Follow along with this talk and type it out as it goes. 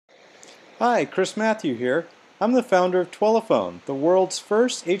Hi, Chris Matthew here. I'm the founder of Twelephone, the world's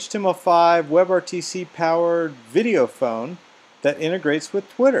first HTML5 WebRTC powered video phone that integrates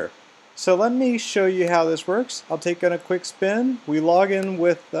with Twitter. So let me show you how this works. I'll take on a quick spin. We log in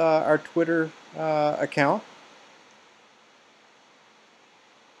with our Twitter account.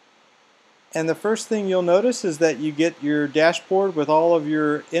 And the first thing you'll notice is that you get your dashboard with all of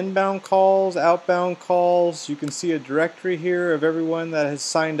your inbound calls, outbound calls. You can see a directory here of everyone that has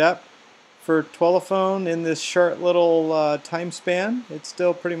signed up for Twelephone in this short little time span. It's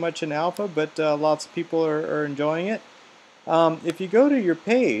still pretty much an alpha, but lots of people are enjoying it. If you go to your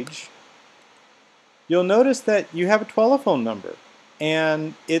page, you'll notice that you have a Twelephone number,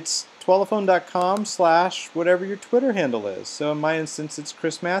 and it's twelephone.com / whatever your Twitter handle is. So in my instance, it's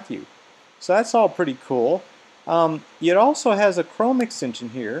Chris Matthew. So that's all pretty cool. It also has a Chrome extension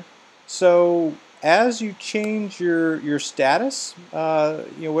here. So as you change your status,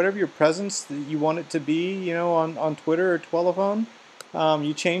 whatever your presence that you want it to be, on Twitter or Twelephone,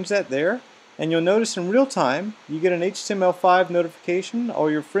 you change that there. And you'll notice in real time, you get an HTML5 notification, all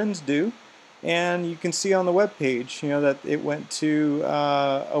your friends do, and you can see on the web page, that it went to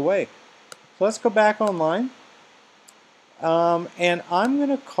away. So let's go back online. And I'm going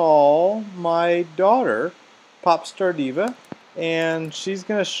to call my daughter, Popstar Diva, and she's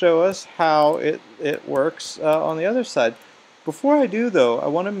going to show us how it works on the other side. Before I do, though, I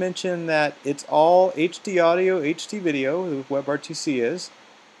want to mention that it's all HD audio, HD video, the WebRTC is,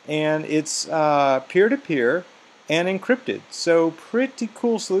 and it's peer-to-peer and encrypted. So pretty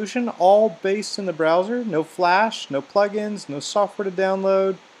cool solution, all based in the browser. No flash, no plugins, no software to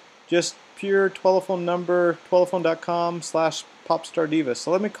download, just pure Twelephone number, twelephone.com / popstardiva.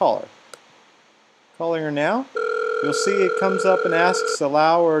 So let me call her. Calling her now. You'll see it comes up and asks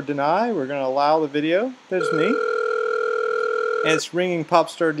allow or deny. We're going to allow the video. There's me. And it's ringing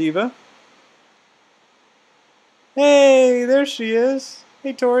Popstar Diva. Hey, there she is.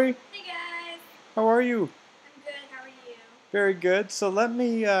 Hey, Tori. Hey guys. How are you? I'm good. How are you? Very good. So let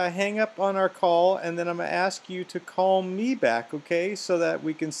me hang up on our call, and then I'm going to ask you to call me back, okay? So that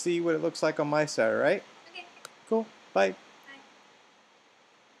we can see what it looks like on my side, all right? Okay. Cool. Bye.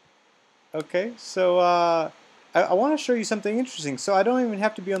 Bye. Okay, so I want to show you something interesting. So I don't even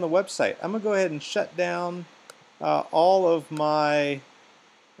have to be on the website. I'm going to go ahead and shut down all of my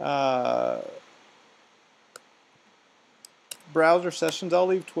browser sessions. I'll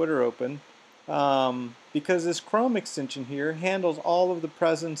leave Twitter open because this Chrome extension here handles all of the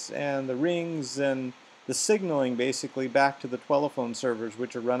presence and the rings and the signaling basically back to the Twelephone servers,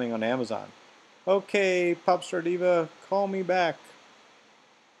 which are running on Amazon. Okay, Popstar Diva, call me back.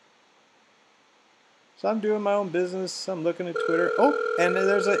 So I'm doing my own business. I'm looking at Twitter. Oh, and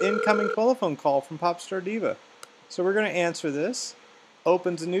there's an incoming Twelephone call from Popstar Diva. So we're going to answer this.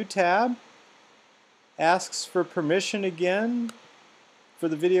 Opens a new tab. Asks for permission again for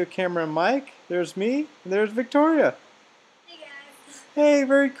the video camera and mic. There's me. And there's Victoria. Hey guys. Hey,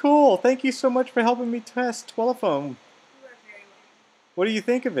 very cool. Thank you so much for helping me test Twelephone. You are very welcome. What do you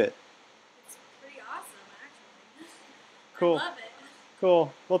think of it? It's pretty awesome, actually. Cool. I love it.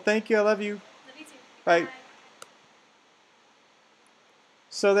 Cool. Well, thank you. I love you. Love you too. Bye.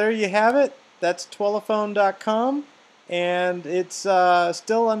 So there you have it. That's twelephone.com, and it's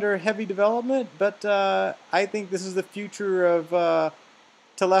still under heavy development, but I think this is the future of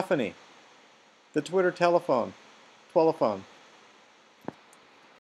telephony, the Twitter telephone, Twelephone.